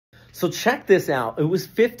So check this out. It was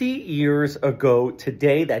 50 years ago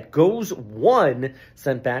today that GOES-1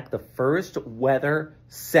 sent back the first weather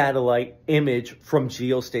satellite image from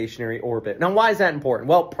geostationary orbit. Now, why is that important?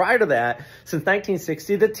 Well, prior to that, since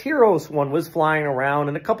 1960, the TIROS-1 was flying around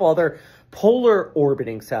and a couple other polar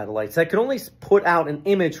orbiting satellites that could only put out an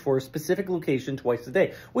image for a specific location twice a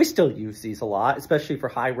day. We still use these a lot, especially for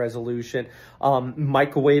high resolution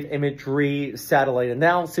microwave imagery, satellite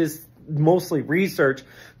analysis, mostly research,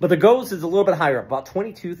 but the GOES is a little bit higher, about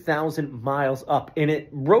 22,000 miles up, and it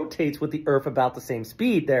rotates with the Earth about the same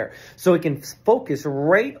speed there. So it can focus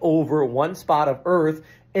right over one spot of Earth,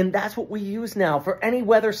 and that's what we use now. For any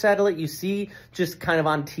weather satellite you see just kind of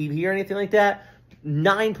on TV or anything like that,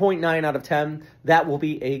 9.9 out of 10, that will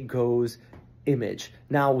be a GOES image.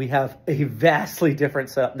 Now we have a vastly different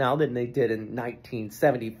setup now than they did in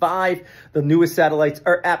 1975. The newest satellites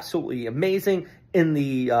are absolutely amazing. In the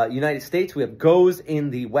United States, we have GOES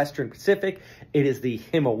in the Western Pacific. It is the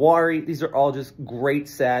Himawari. These are all just great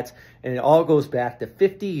sats, and it all goes back to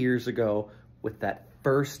 50 years ago with that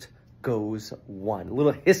first GOES-1. A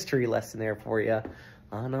little history lesson there for you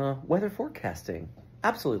on weather forecasting.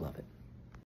 Absolutely love it.